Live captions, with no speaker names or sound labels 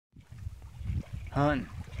hunting,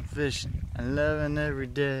 fishing, and loving every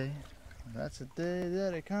day. That's a day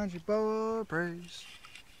that a country boy prays.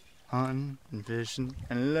 Hunting and fishing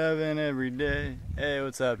and loving every day. Hey,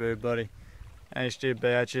 what's up, everybody? Hey, Steve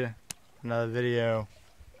at you. Another video.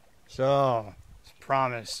 So, as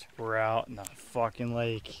promised, we're out in the fucking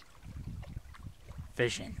lake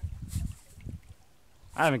fishing.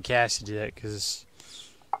 I haven't casted yet because,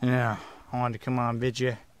 I wanted to come on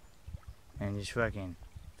video and just fucking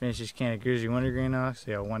finish this can of Grizzly Wintergreen off.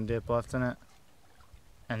 So, got one dip left in it.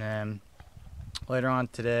 And then later on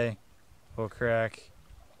today, we'll crack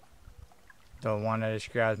the one I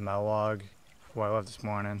described in my log before I left this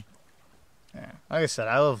morning. Yeah, like I said,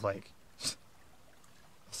 I live like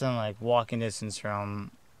some like walking distance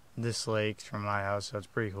from this lake from my house, so it's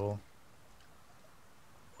pretty cool.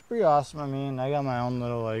 It's pretty awesome. I mean, I got my own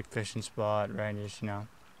little like fishing spot, right? Just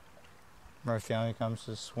my family comes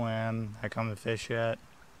to swim, I come to fish at.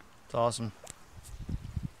 It's awesome.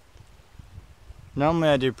 Normally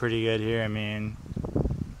I do pretty good here. I mean,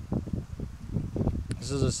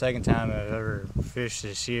 this is the second time I've ever fished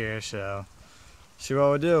this year, so see what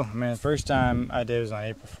we'll do. I mean, the first time I did was on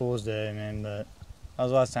April Fool's Day, man, but that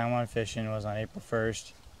was the last time I went fishing was on April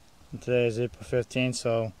 1st. And today is April 15th,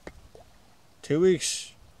 so 2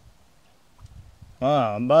 weeks.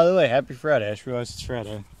 Wow, and by the way, happy Friday. I just realized it's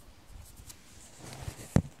Friday.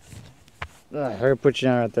 I gotta put you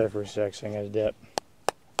down right there for a sec so I can get a dip.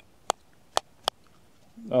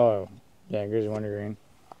 Oh, yeah, Grizzly Wintergreen.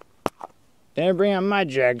 Didn't bring out my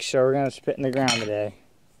jug, so we're gonna spit in the ground today.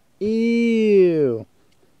 Ew!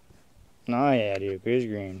 Oh yeah, dude, Grizzly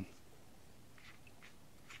Green.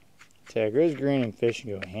 Yeah, Grizzly Green and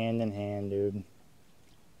fishing go hand in hand, dude.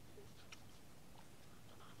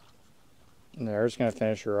 And the Earth's gonna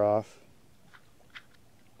finish her off.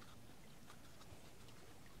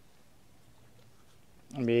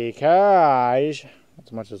 Because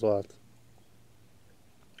that's much is left.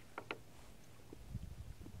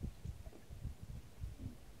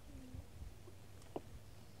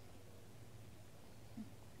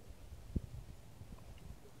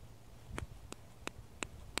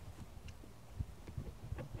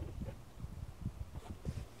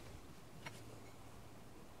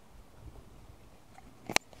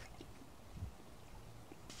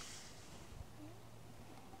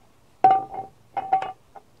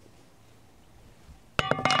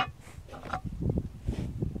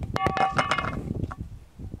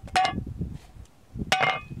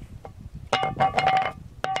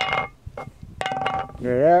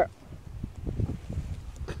 Yeah.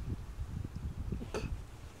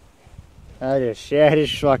 That is the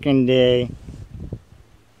saddest fucking day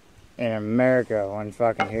in America when you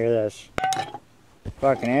fucking hear this.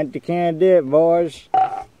 Fucking empty can of dip, boys.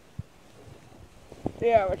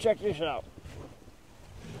 Yeah, well, check this out.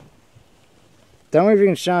 Tell me if you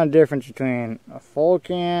can sound the difference between a full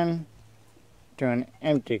can to an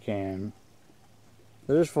empty can.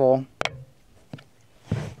 This is full.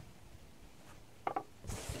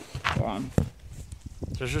 Hold on.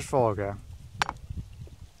 This is full, okay.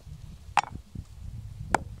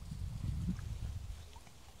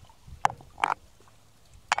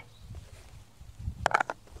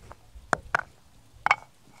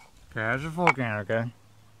 Okay, that's a full can, okay?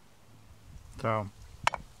 So,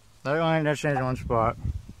 that line, that's changed one spot.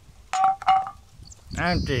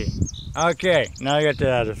 Empty. Okay, now I got that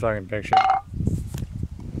out of the fucking picture.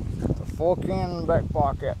 The full can in the back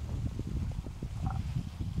pocket.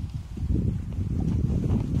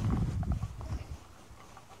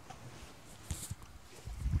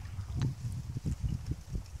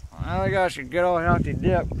 Now I got a good old healthy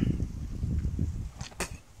dip.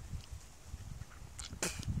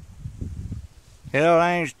 Little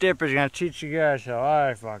Lane's Dipper's gonna teach you guys how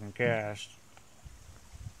I fucking cast.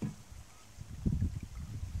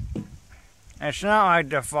 And it's not like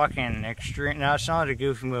the fucking extreme. No, it's not like the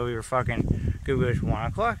Goofy movie where fucking Goofy's 1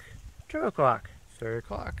 o'clock, 2 o'clock, 3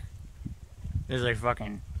 o'clock. It's like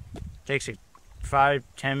fucking takes like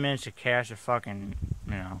 5-10 minutes to cast a fucking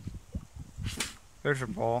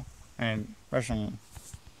fishing pole and fishing.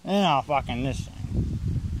 Fucking this thing.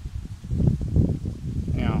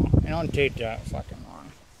 It don't take that fucking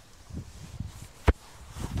long.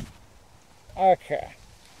 Okay.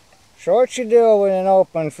 So what you do with an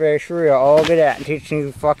open fish, real, oh look at that, and teaching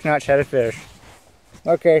you fuck nuts how to fish.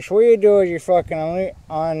 Okay, so what you do is you fucking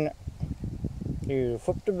you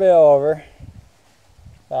flip the bill over,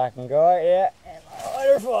 so I can go like that, and let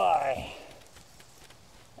her fly.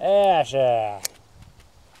 Yes, yeah,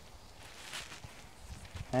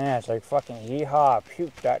 it's like fucking yeehaw,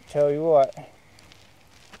 puke, I tell you what.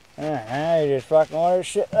 You just fucking let her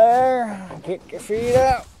sit there, kick your feet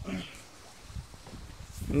up.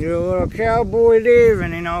 and do a little cowboy leave,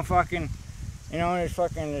 and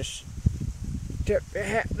just tip your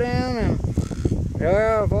hat down and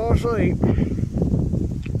fall asleep.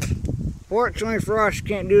 Fortunately for us, you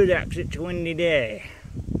can't do that because it's a windy day.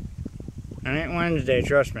 And it ain't Wednesday,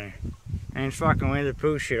 trust me. And it's fucking windy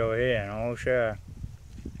poo shit over here, and oh sure.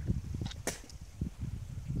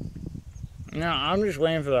 No, I'm just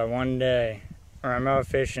waiting for that one day where I'm out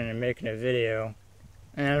fishing and making a video,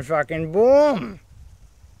 and then fucking boom!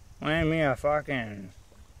 Land me a fucking,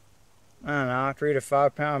 I don't know, 3 to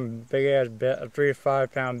 5 pound big ass 3 to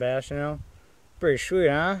 5 pound bass, you know? Pretty sweet,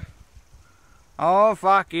 huh? Oh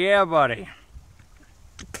fuck yeah, buddy.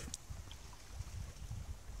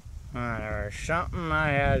 There was something I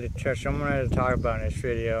had to touch, someone had to talk about in this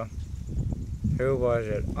video. Who was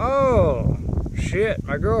it? Oh shit,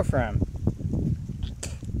 my girlfriend.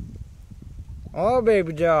 Oh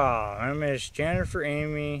baby doll, I miss Jennifer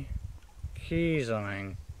Amy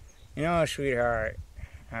Kiesling. You know, sweetheart,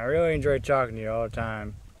 I really enjoy talking to you all the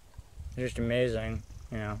time. It's just amazing,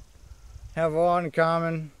 you know. Have a lot in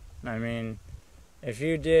common. I mean, if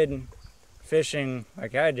you did fishing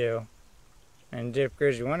like I do, and dip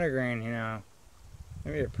grizzly wintergreen, you know,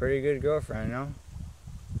 you'd be a pretty good girlfriend, you know.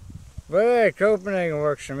 But hey, Copenhagen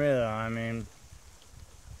works for me though. I mean,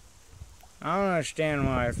 I don't understand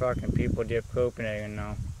why fucking people dip Copenhagen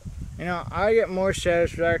though. You know, I get more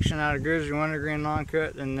satisfaction out of grizzly wintergreen long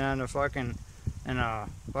cut than a fucking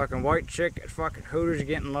white chick at fucking Hooters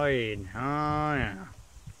getting laid. Oh yeah.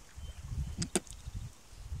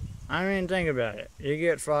 I mean, think about it. You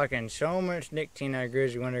get fucking so much nicotine out of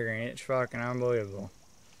grizzly wintergreen, it's fucking unbelievable.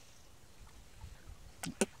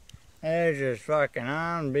 It's just fucking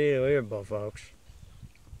unbelievable, folks.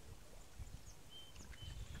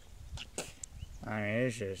 I mean,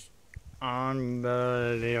 it's just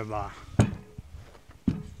unbelievable.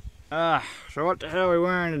 So what the hell are we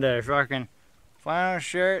wearing today? Fucking flannel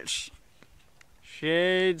shirts,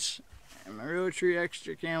 shades, and my Realtree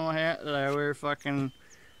extra camel hat that I wear fucking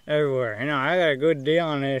everywhere. You know, I got a good deal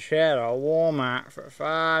on this hat at Walmart for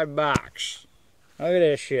 $5. Look at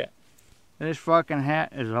this shit. This fucking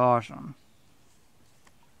hat is awesome.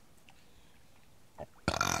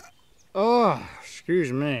 Oh,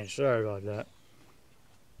 excuse me. Sorry about that.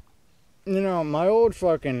 You know, my old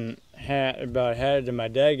fucking hat that my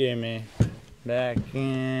dad gave me back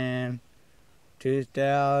in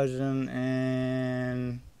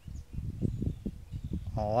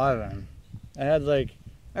 2011. I had like,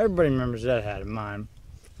 everybody remembers that hat of mine.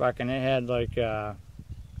 Fucking, it had like,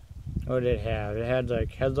 what did it have? It had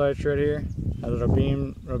like headlights right here. A little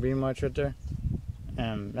beam lights right there.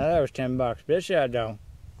 And that was $10. This hat though,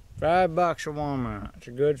 $5 at Walmart. It's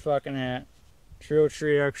a good fucking hat. It's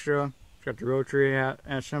Realtree extra. It's got the Realtree hat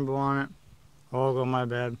symbol on it. Logo, my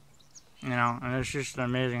bad. You know, and it's just an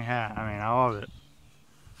amazing hat. I mean, I love it.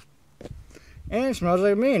 And it smells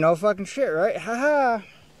like me. No fucking shit, right? Haha.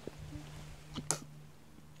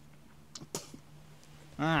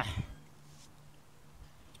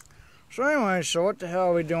 So anyway, so what the hell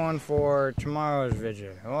are we doing for tomorrow's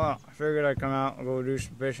video? Well, I figured I'd come out and go do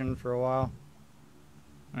some fishing for a while.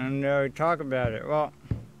 And talk about it. Well,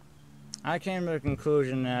 I came to the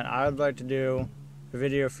conclusion that I'd like to do a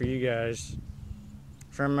video for you guys.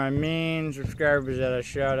 From my main subscribers that I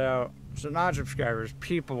shout out. So not subscribers,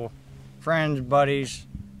 people, friends, buddies,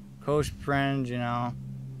 close friends, you know.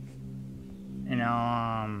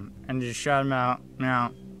 And just shout them out.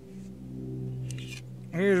 Now,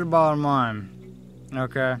 here's the bottom line,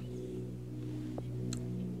 okay?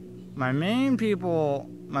 My main people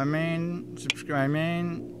I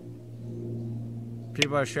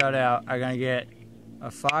shout out are gonna get a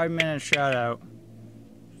 5-minute shout out.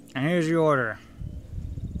 And here's the order: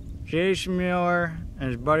 Jason Mueller and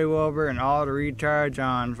his buddy Wilbur and all the retards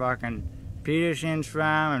on fucking Peterson's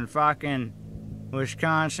Farm and fucking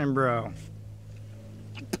Wisconsin, bro.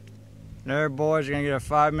 Their boys are gonna get a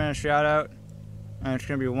 5-minute shout out. And it's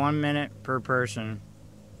gonna be 1 minute per person.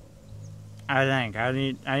 I think. I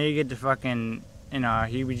need to get the fucking,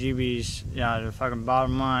 heebie-jeebies, the fucking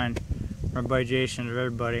bottom line. My buddy Jason of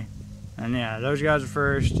everybody. And yeah, those guys are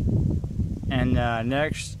first. And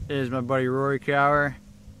next is my buddy Rory Cower.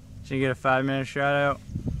 So you get a 5-minute shout out.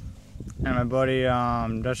 And my buddy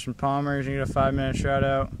Dustin Palmer is gonna get a 5-minute shout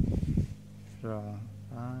out. So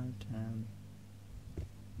 5, 10.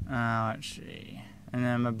 Let's see. And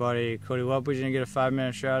then my buddy Cody Whelpley's gonna get a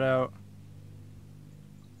 5-minute shout out.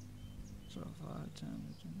 So 5, 10,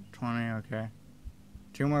 20, okay.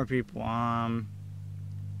 2 more people. I'm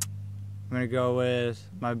gonna go with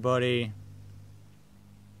my buddy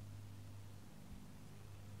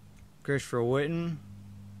Christopher Witten.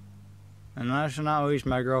 and last but not least,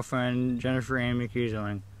 my girlfriend, Jennifer Amy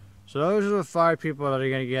Kiesling. So those are the 5 people that are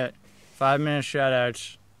going to get 5-minute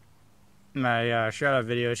shout-outs. My shout-out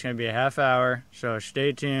video is going to be a half hour, so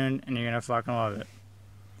stay tuned, and you're going to fucking love it.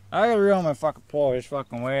 I gotta reel my fucking pole. It's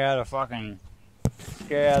fucking way out of fucking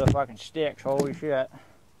sticks. Holy shit.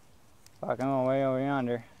 Fucking all way over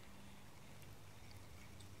yonder.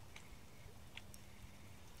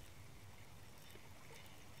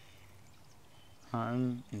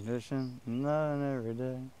 Hunting and fishing and loving every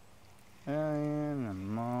day. Early in the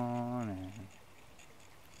morning.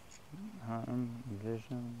 Hunting and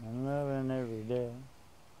fishing and loving every day.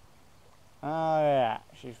 Oh yeah,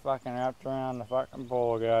 she's fucking wrapped around the fucking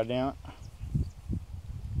pole, goddammit.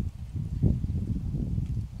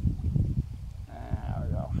 There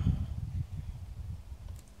we go.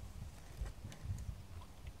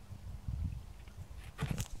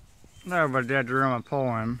 No, but I had to reel my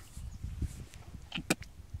pole in.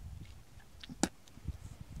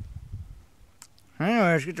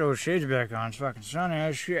 Anyway, let's get those shades back on. It's fucking sunny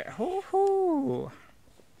as shit. Hoo-hoo!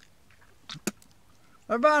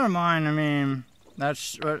 But bottom line, I mean,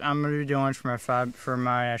 that's what I'm gonna be doing for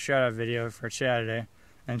my shout-out video for Saturday.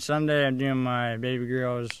 And Sunday, I'm doing my baby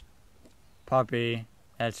girl's puppy.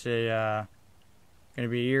 That's gonna be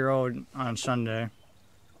a year old on Sunday.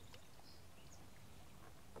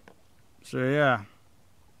 So yeah.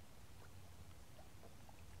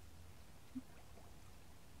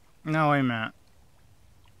 No, wait a minute.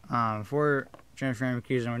 Before Jennifer Amy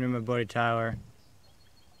Kiesling, I'm doing my buddy Tyler.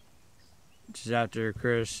 Which is after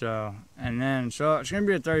Chris, so it's gonna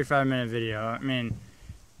be a 35-minute video. I mean,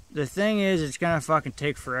 the thing is, it's gonna fucking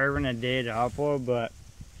take forever and a day to upload, but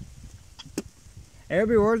it'll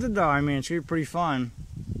be worth it though. I mean, it's gonna be pretty fun,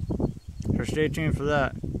 so stay tuned for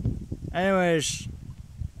that. Anyways,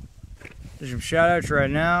 there's some shout outs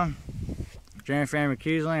right now. Jennifer Amy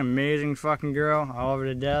Kiesling, amazing fucking girl. I love her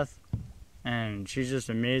to death, and she's just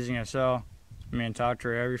amazing as hell. I mean, I talk to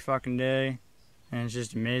her every fucking day. And it's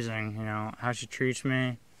just amazing, you know, how she treats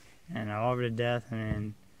me. And I love her to death. I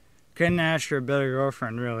mean, couldn't ask for a better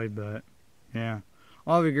girlfriend, really, but, yeah.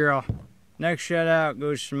 Love you, girl. Next shout-out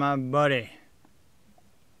goes to my buddy.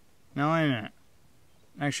 No, wait a minute.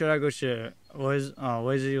 Next shout-out goes to Lizzie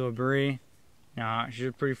LaBrie. You she's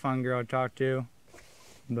a pretty fun girl to talk to.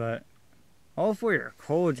 But, hopefully her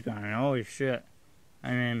cold's gone. Holy shit.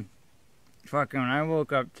 I mean, fucking, when I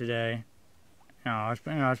woke up today... I was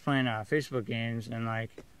playing Facebook games, and like,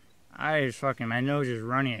 my nose is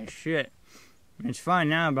running as shit. It's fine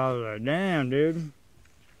now, but I was like, damn, dude.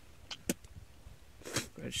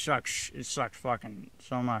 It sucks fucking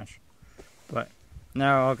so much. But,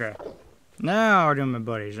 no, okay. Now we're doing my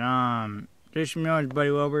buddies. Jason Miller's Buddy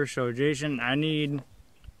Wilbur. So, Jason, I need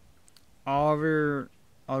all of your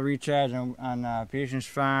rechads on Patience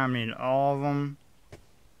Farm. I need all of them.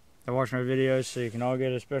 I watch my videos, so you can all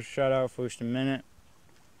get a special shout out for just a minute.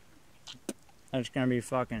 That's gonna be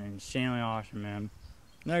fucking insanely awesome, man.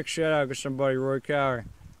 Next shout out to somebody, Roy Cower.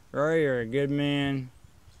 Roy, you're a good man.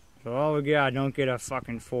 So all we got, don't get a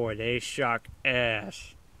fucking 4. They suck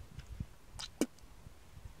ass.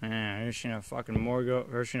 Man, you seen a fucking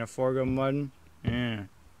Forgo mudding? Yeah.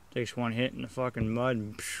 Takes one hit in the fucking mud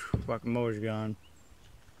and phew, fucking motor's gone.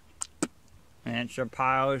 Man, it's a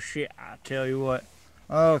pile of shit, I tell you what.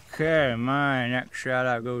 Okay, my next shout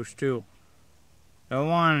out goes to the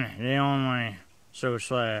one, the only,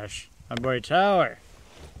 my boy Tyler.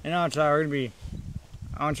 You know, Tyler,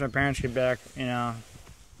 once my parents get back, you know,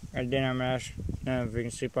 at dinner mash, you know, if we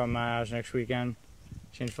can sleep on my house next weekend.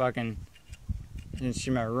 Since you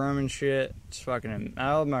see my room and shit, it's fucking,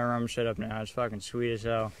 I love my room set up now, it's fucking sweet as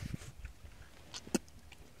hell.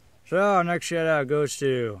 So, next shout out goes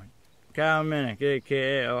to Kyle Minnick,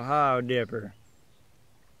 aka Ohio Dipper.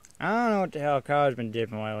 I don't know what the hell Kyle's been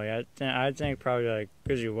dipping lately. I think probably like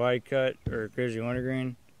Grizzly White Cut or Grizzly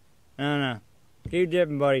Wintergreen. I don't know. Keep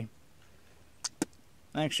dipping, buddy.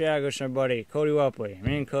 Next shout out goes to my buddy Cody Wepley.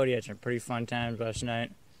 Me and Cody had some pretty fun times last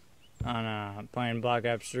night on playing Black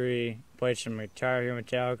Ops 3. Played some Guitar Hero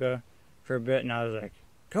Metallica for a bit, and I was like,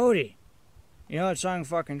 Cody, you know that song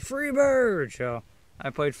fucking Freebird? So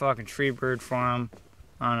I played fucking Freebird for him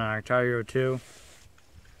on Guitar Hero 2.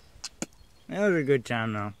 It was a good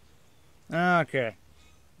time though. Okay,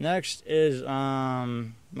 next is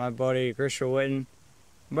my buddy Christopher Whitten.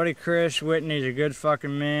 Buddy Chris Whitten, he's a good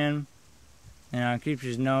fucking man. You know, keeps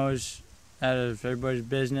his nose out of everybody's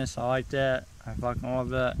business. I like that. I fucking love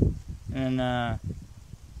that. And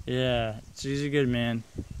yeah, he's a good man.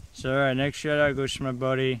 So alright, next shout out goes to my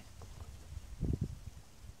buddy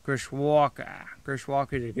Chris Walker. Chris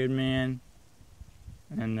Walker's a good man.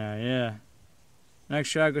 And yeah. Next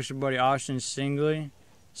shout goes to buddy Austin Singley.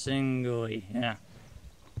 Yeah.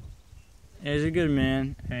 He's a good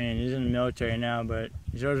man. I mean, he's in the military now, but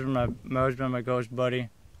he's always been my ghost buddy.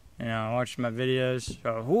 You know, watching my videos.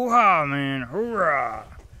 So, hoo-ha, man, hoorah!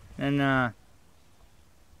 And,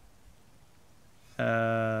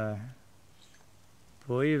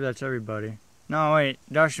 believe that's everybody. No, wait,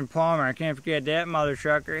 Dustin Palmer, I can't forget that mother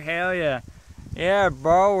trucker. Hell yeah. Yeah,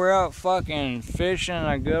 bro, we're out fucking fishing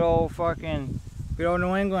a good old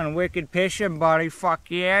New England wicked fishing, buddy.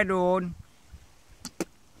 Fuck yeah, dude.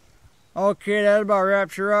 Okay, that about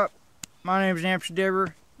wraps her up. My name's Amster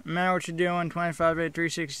Dibber. Man, what you doing?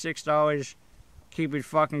 $25,866. Keep it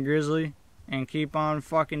fucking grizzly. And keep on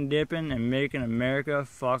fucking dipping and making America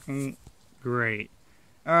fucking great.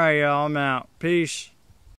 Alright, y'all, I'm out. Peace.